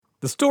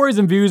The stories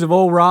and views of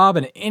Old Rob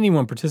and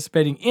anyone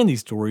participating in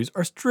these stories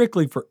are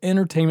strictly for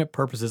entertainment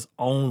purposes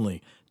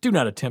only. Do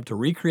not attempt to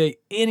recreate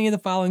any of the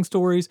following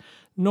stories,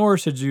 nor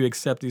should you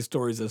accept these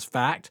stories as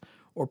fact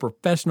or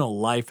professional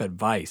life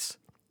advice.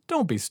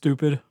 Don't be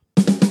stupid.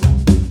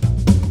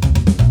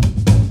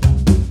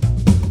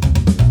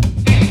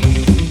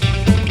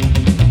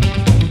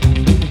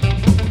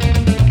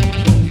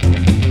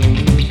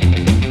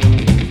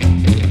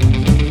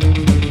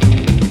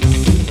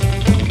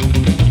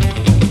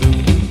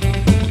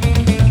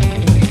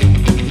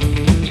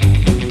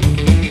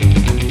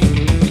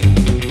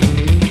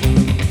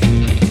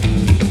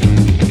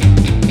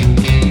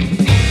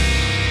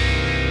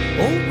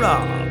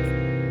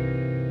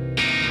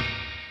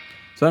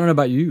 So I don't know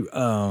about you.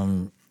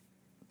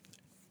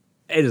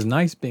 It is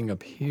nice being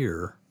up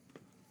here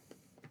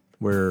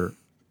where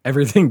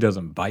everything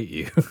doesn't bite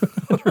you.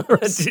 Or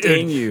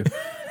sting you.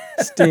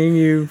 Sting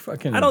you.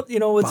 Fucking I don't,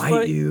 what's bite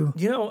funny, you.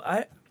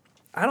 I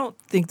don't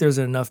think there's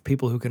enough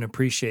people who can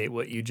appreciate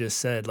what you just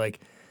said. Like,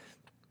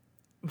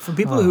 for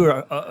people who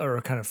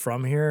are kind of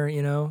from here,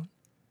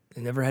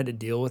 they never had to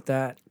deal with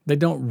that. They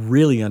don't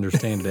really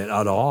understand it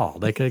at all.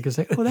 They could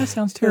say, "Oh, that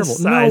sounds terrible."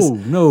 size-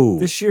 No.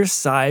 The sheer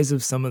size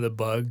of some of the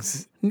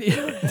bugs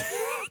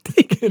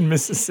in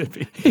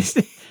Mississippi.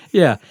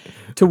 Yeah.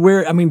 To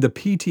where, I mean, the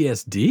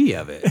PTSD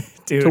of it.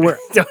 Dude, To where,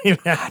 don't even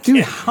have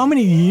dude, how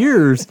many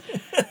years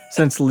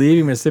since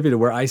leaving Mississippi to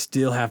where I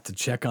still have to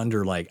check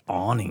under like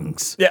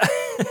awnings? Yeah.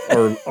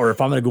 or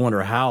if I'm gonna go under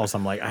a house,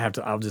 I'm like,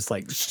 I'll just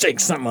like shake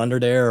something under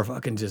there, or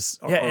fucking just,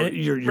 Yeah, or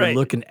you're right.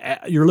 looking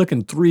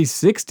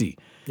 360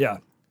 Yeah.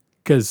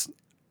 because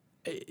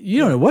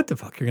you don't know what the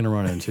fuck you're gonna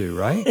run into,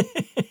 right?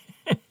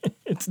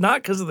 It's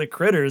not because of the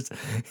critters.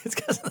 It's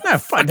because of the Nah,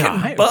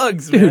 fucking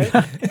bugs, dude.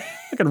 man.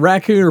 Like a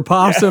raccoon or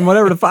possum,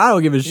 whatever the fuck, I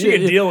don't give a You shit.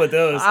 can deal with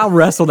those. I'll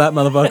wrestle that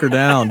motherfucker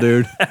down,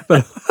 dude.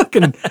 But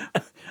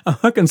a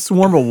fucking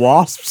swarm of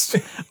wasps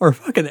or a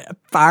fucking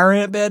fire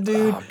ant bed,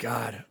 dude. Oh,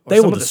 God. Or They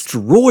some will of the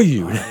destroy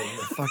you.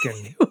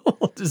 fucking...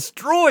 Will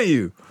destroy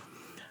you.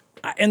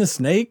 And the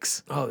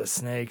snakes, Oh, the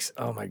snakes.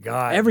 Oh, my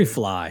God. every dude.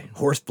 fly,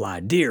 horse fly,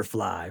 deer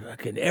fly,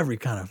 fucking every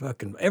kind of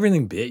fucking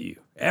everything bit you.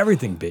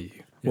 Everything bit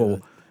you. Well,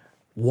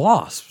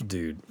 wasps,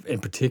 dude, in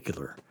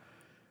particular,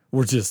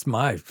 were just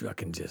my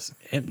fucking just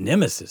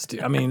nemesis,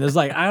 dude. I mean, there's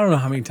like I don't know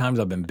how many times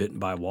I've been bitten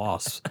by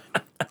wasps.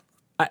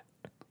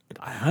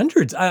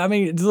 Hundreds. I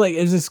mean,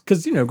 it's just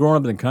because growing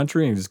up in the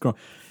country and just growing.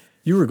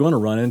 You were going to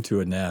run into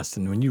a nest,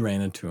 and when you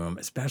ran into them,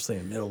 especially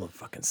in the middle of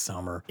fucking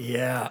summer,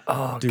 Yeah.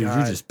 Oh, dude, God.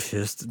 you just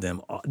pissed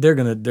them off. They're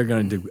gonna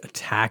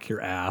attack your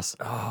ass.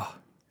 Oh,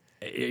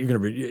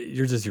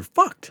 you're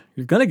fucked.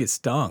 You're gonna get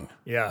stung.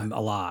 Yeah.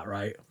 a lot,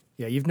 right?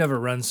 Yeah, you've never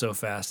run so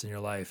fast in your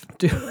life.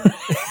 Dude,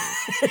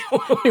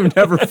 you've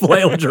never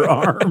flailed your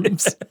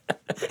arms,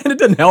 and it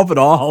doesn't help at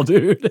all,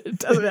 dude. It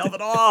doesn't help at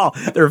all.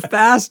 They're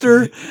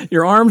faster.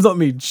 Your arms don't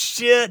mean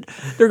shit.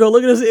 They're going,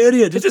 look at this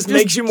idiot. It just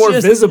makes you more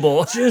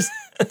visible. Just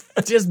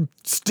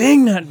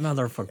sting that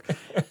motherfucker.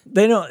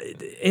 They know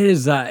it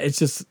is. It's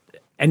just,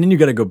 and then you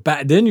got to go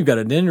back. Then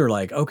you're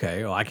like,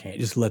 okay, well, I can't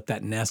just let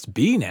that nest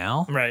be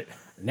now. Right.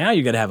 Now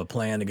you got to have a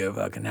plan to go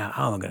fucking.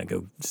 How am I going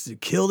to go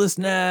kill this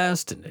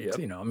nest? And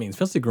I mean,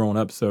 especially growing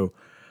up. So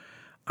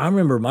I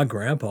remember my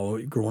grandpa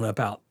growing up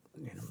out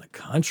in the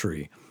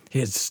country. He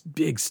had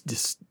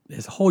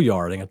his whole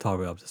yard. I think I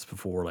talked about this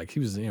before. Like he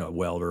was a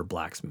welder,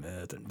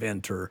 blacksmith,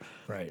 inventor.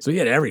 Right. So he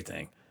had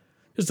everything.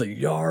 Just a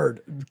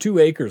yard, 2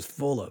 acres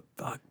full of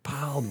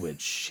piled with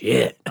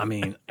shit. I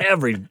mean,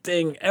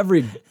 everything,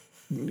 every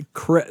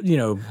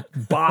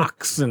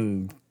box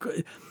and.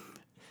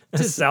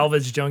 Just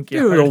salvage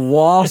junkyard. Dude, a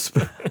wasp,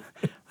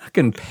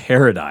 fucking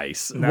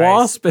paradise. Nice.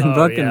 Wasp and Oh,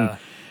 fucking yeah.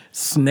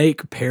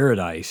 snake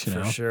paradise,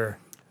 For sure.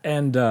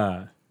 And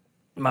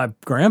my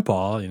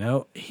grandpa,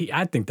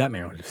 I think that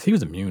man, he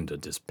was immune to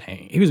just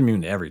pain. He was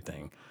immune to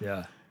everything.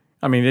 Yeah.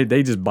 I mean,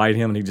 they just bite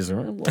him and he just,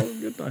 well,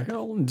 get the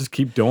hell, and just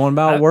keep doing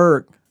about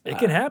work. It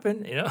can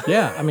happen,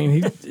 Yeah, I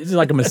mean, it's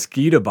like a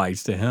mosquito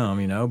bites to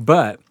him,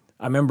 But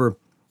I remember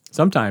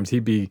sometimes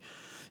he'd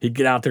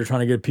get out there trying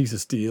to get a piece of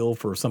steel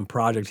for some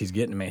project he's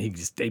getting, man.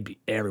 They'd be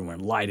everywhere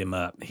and light him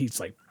up. He's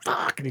like,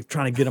 fuck, and he's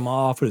trying to get him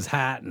off with his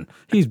hat, and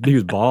he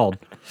was bald.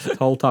 The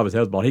whole top of his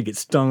head was bald. He'd get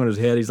stung on his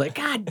head. He's like,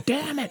 God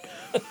damn it.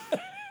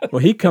 Well,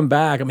 he'd come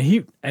back. I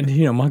mean,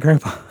 my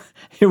grandpa,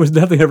 it was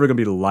definitely never going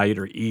to be light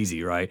or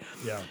easy, right?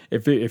 Yeah.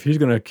 If he's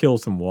going to kill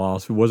some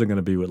wasps, it wasn't going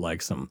to be with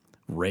like some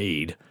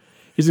raid.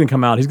 He's gonna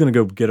come out. He's gonna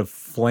go get a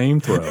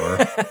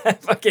flamethrower.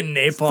 Fucking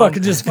napalm.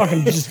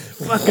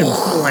 Fucking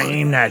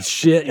flame that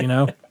shit,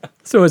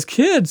 So as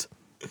kids,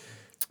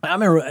 I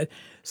remember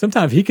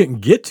sometimes he couldn't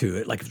get to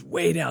it. Like it was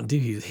way down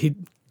deep.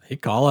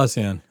 He'd call us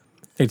in.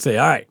 He'd say,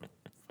 "All right,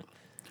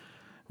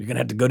 you're gonna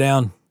have to go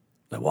down.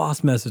 The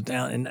wasp nest is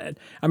down." And I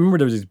remember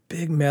there was these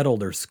big metal.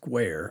 They're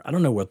square. I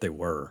don't know what they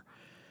were,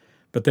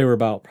 but they were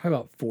probably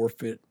about 4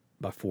 foot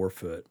by 4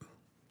 foot.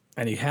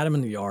 And he had them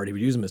in the yard. He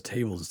would use them as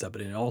tables and stuff,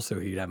 but then also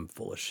he'd have them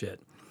full of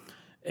shit.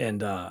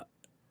 And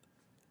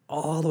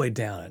all the way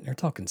down it. And they're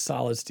talking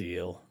solid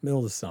steel, middle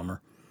of the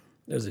summer.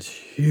 There's this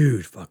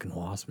huge fucking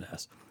wasp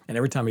nest. And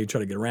every time he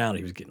tried to get around,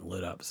 he was getting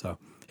lit up. So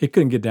he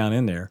couldn't get down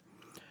in there.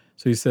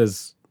 So he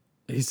takes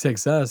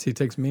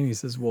me, and he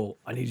says, well,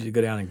 I need you to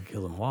go down and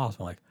kill them wasps.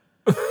 I'm like,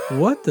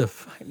 what the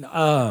fuck?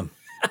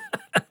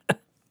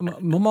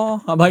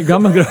 Mama? I'm like,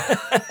 I'm going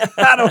to,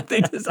 I don't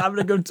think this, I'm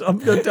going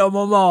to tell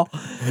Mama.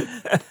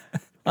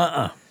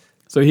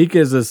 So he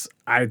gives us,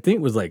 I think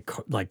it was like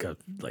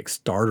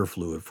starter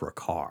fluid for a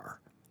car.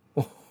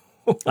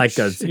 Like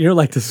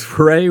like the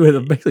spray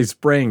with basically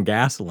spraying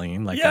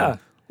gasoline, like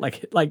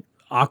like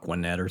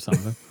Aquanet or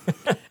something.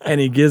 And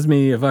he gives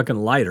me a fucking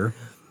lighter,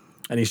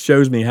 and he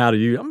shows me how to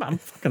use. I'm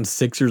fucking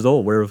 6 years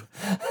old.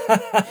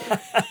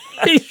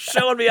 He's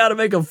showing me how to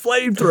make a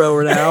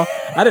flamethrower now.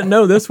 I didn't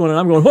know this one, and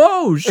I'm going,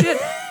 whoa,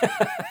 shit.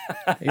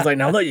 He's like,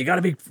 now look, you're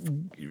gonna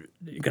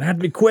have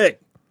to be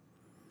quick,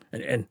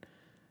 and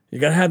you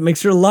gotta make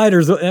sure the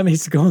lighters. I mean,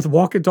 he's going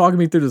talking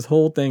me through this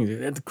whole thing. You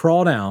have to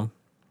crawl down.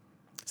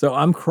 So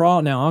I'm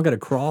crawling now. I've got to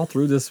crawl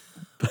through this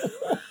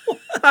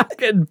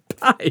fucking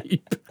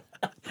pipe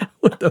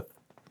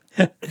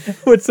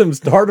with some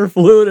starter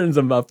fluid and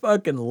some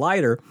fucking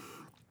lighter.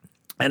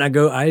 And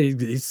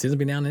he sends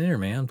me down in there,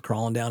 man. I'm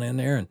crawling down in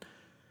there, and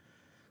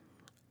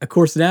of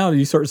course now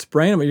you start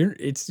spraying them.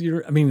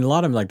 I mean, a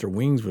lot of them, like, their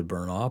wings would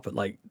burn off, but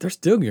like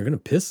you're gonna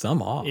piss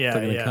some off. Yeah,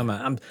 they're gonna come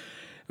out.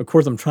 Of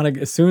course, I'm trying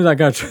to. As soon as I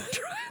got trying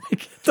to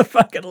get the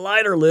fucking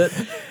lighter lit.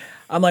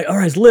 I'm like, all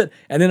right, it's lit.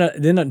 And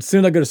then as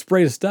soon as I go to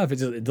spray the stuff,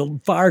 the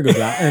fire goes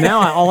out. And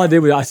now all I did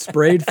was I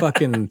sprayed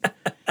fucking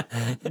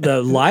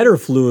the lighter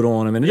fluid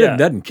on him, and it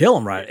doesn't kill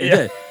him, right?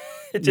 It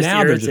just now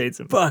irritates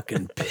him.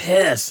 Fucking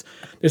pissed.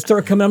 They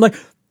start coming. I'm like,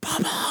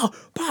 Papa,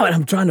 and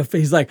I'm trying to.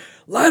 He's like,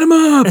 light him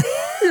up.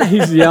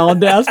 He's yelling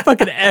down. It's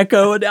fucking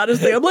echoing down this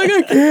thing. I'm like,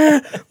 I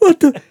can't. What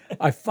the?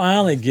 I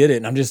finally get it,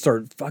 and I'm just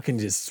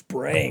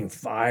spraying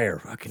fire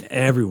fucking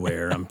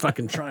everywhere. I'm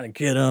fucking trying to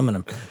get him,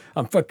 and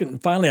I'm fucking.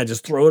 Finally, I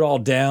just throw it all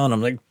down.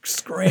 I'm like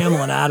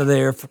scrambling out of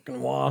there. Fucking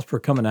wasps are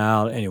coming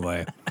out.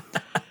 Anyway,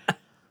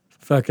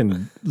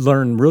 fucking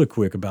learned really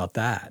quick about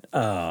that.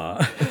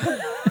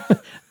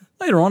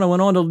 Later on, I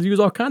went on to use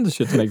all kinds of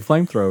shit to make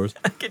flamethrowers.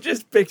 I could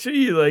just picture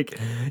you, like,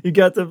 you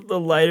got the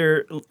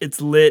lighter,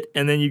 it's lit,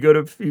 and then you go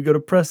to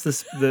press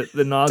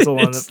the nozzle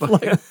on it.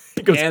 Like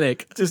it goes,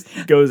 panic. Just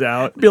goes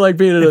out. It'd be like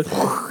being and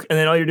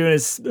then all you're doing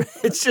is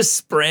it's just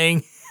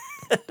spraying.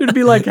 It'd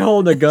be like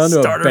holding a gun to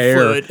a Starter bear,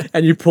 fluid.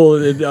 and you pull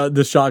it,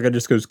 the shotgun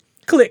just goes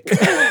click.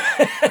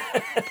 The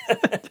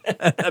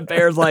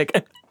bear's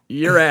like,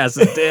 your ass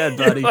is dead,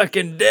 buddy.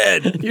 Fucking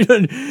dead.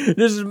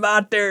 This is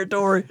my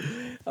territory.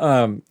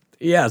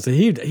 Yeah, so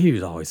he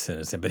was always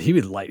sending us in, but he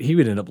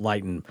would end up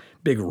lighting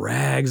big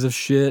rags of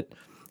shit.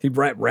 He'd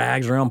wrap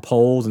rags around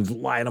poles and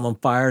light them on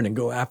fire, and then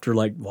go after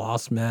like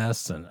wasp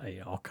nests and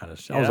all kind of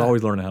shit. I was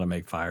always learning how to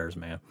make fires,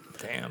 man.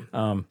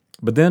 Damn.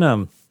 But then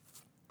I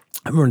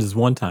remember this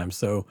one time.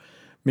 So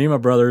me and my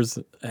brothers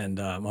and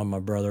my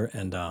brother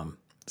and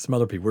some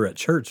other people were at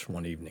church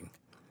one evening.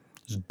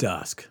 It was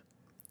dusk,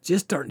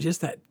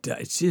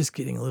 it's just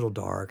getting a little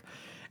dark,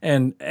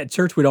 and at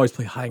church we'd always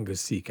play hide and go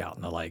seek out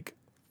in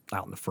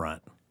the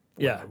front.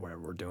 Whatever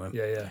we're doing.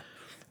 Yeah.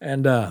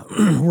 And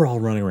we're all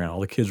running around. All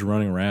the kids are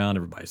running around.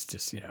 Everybody's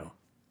just,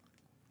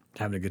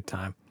 having a good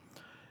time.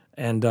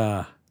 And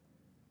I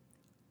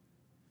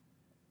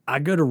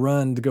go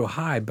to go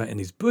hide in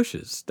these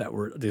bushes that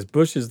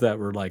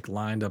were like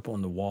lined up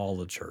on the wall of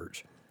the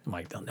church. I'm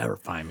like, they'll never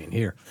find me in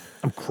here.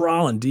 I'm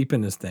crawling deep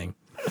in this thing.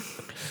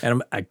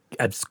 And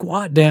I'd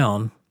squat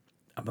down.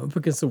 I'm up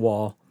against the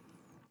wall.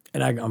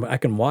 And I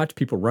can watch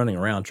people running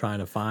around trying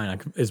to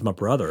find. It's my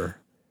brother.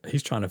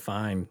 He's trying to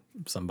find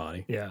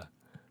somebody. Yeah.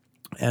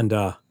 And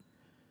I'm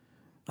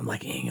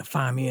like, you ain't gonna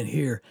find me in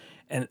here.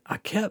 And I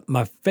kept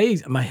my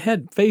face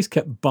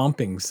kept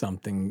bumping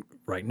something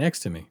right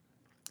next to me.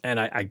 And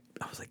I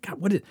was like,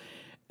 God, what is,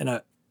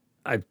 and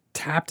I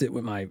tapped it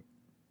with my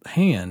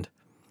hand,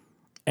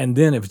 and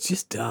then it was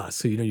just dust.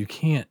 So, you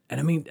can't, and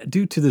I mean,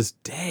 dude, to this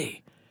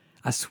day,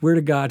 I swear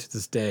to God, to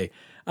this day,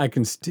 I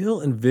can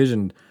still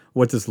envision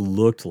what this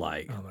looked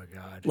like. Oh my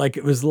God. Like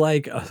it was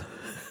like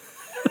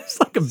it's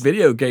like a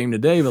video game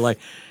today, but like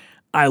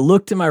I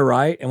looked to my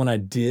right, and when I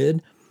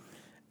did,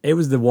 it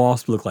was the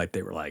wasps looked like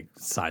they were like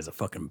size of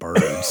fucking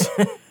birds.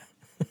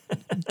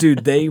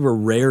 Dude, they were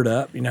reared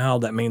up. You know how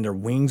that mean their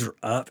wings were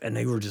up, and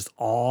they were just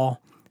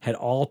had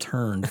all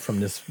turned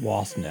from this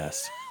wasp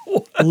nest.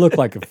 It looked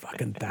like a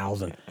fucking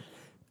 1,000.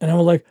 And I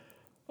was like,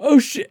 oh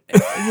shit.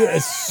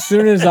 As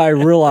soon as I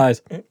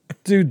realized,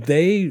 dude,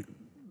 they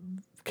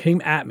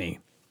came at me,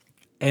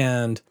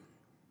 and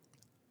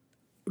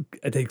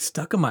they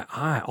stuck in my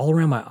eye, all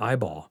around my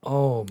eyeball.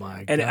 Oh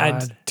my God.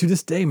 And to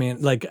this day,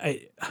 man, like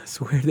I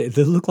swear they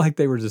look like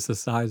they were just the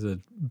size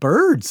of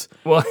birds.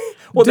 Well,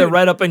 they're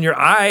right up in your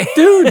eye.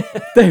 Dude,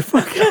 they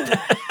fucking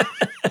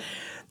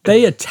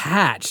they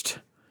attached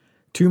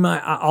to my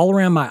eye, all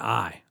around my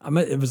eye. I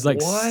mean, it was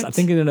like What? I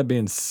think it ended up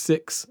being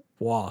 6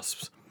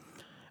 wasps.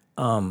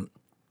 Of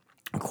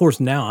course,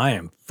 now I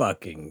am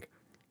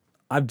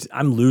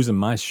I'm losing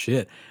my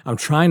shit. I'm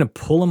trying to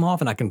pull them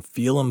off, and I can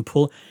feel them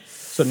pull.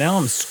 So now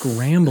I'm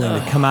scrambling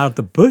to come out of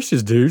the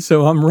bushes, dude.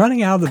 So I'm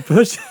running out of the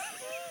bushes.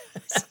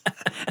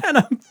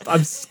 And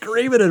I'm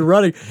screaming and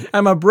running.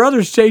 And my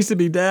brother's chasing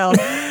me down.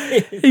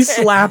 He's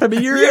slapping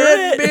me. You're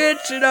it,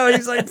 bitch. You know,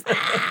 he's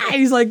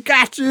like,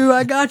 got you.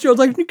 I got you. I was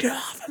like, get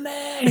off of me.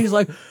 And he's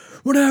like,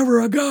 whatever,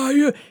 I got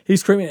you.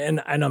 He's screaming.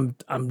 And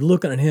I'm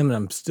looking at him and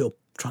I'm still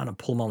trying to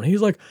pull him on.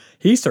 He's like,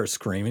 he starts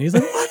screaming. He's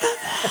like, what the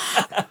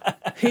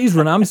fuck? He's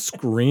running. I'm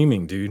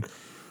screaming, dude.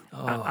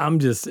 I'm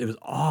just, it was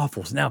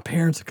awful. So now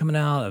parents are coming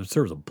out.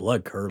 There was a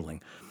blood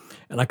curdling.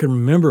 And I can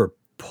remember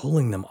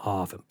pulling them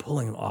off.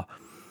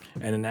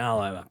 And now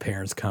my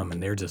parents come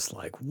and they're just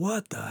like,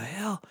 what the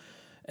hell?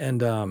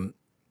 And I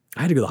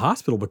had to go to the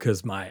hospital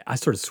because I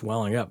started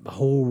swelling up the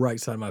whole right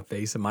side of my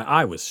face and my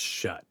eye was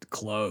shut,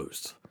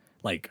 closed.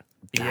 Like,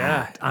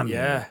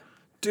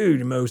 dude,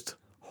 the most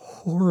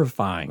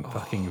horrifying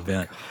fucking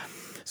event. God.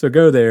 So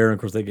go there. And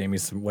of course, they gave me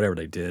some, whatever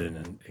they did,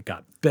 and it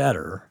got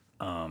better.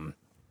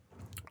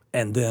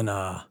 And then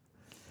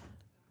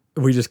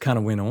we just kind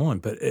of went on,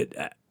 but it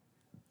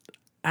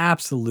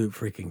absolute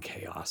freaking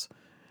chaos,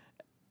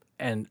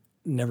 and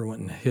never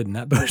went and hid in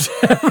that bush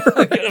ever.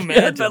 I can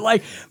imagine.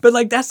 But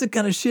like that's the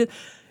kind of shit.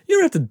 You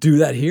don't have to do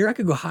that here. I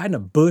could go hide in a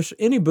bush,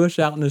 any bush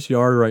out in this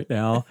yard right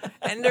now,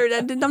 and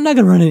I'm not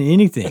gonna run into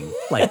anything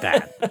like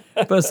that.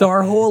 But so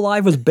our whole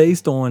life was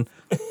based on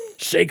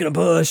shaking a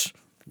bush,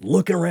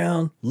 looking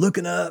around,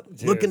 looking up,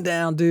 looking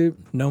down, dude.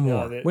 No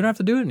more. We don't have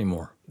to do it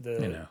anymore.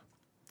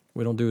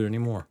 We don't do it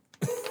anymore.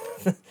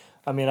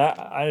 I mean,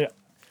 I'm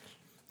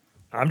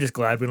just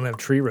glad we don't have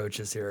tree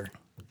roaches here.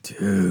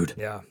 Dude.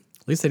 Yeah.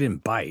 At least they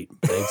didn't bite.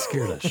 They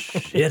scared the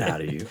shit out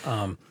of you.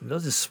 They'll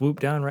just swoop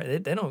down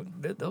right.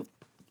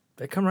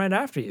 They come right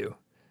after you.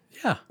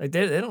 Yeah. Like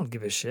they don't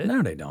give a shit.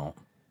 No, they don't.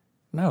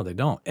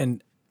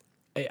 And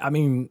I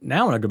mean,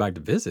 now when I go back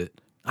to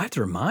visit, I have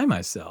to remind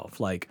myself,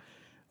 like,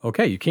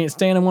 okay, you can't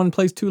stand in one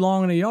place too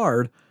long in a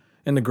yard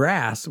in the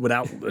grass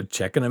without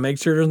checking to make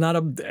sure there's not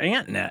an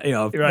ant net,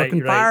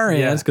 fucking fire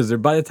ants, because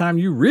by the time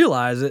you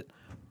realize it,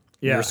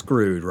 you're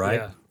screwed, right?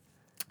 Yeah.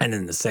 And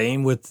then the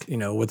same with,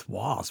 with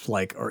wasps,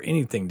 like, or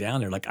anything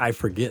down there. Like, I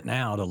forget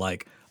now to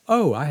like,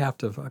 oh, I have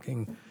to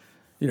fucking,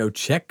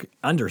 check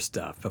under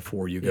stuff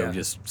before you go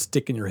just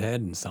sticking your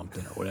head in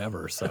something or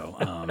whatever. So,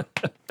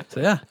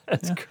 yeah.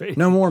 That's great.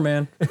 No more,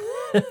 man.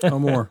 No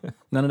more.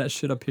 None of that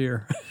shit up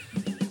here.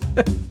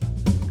 We're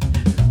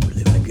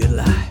living a good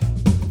life.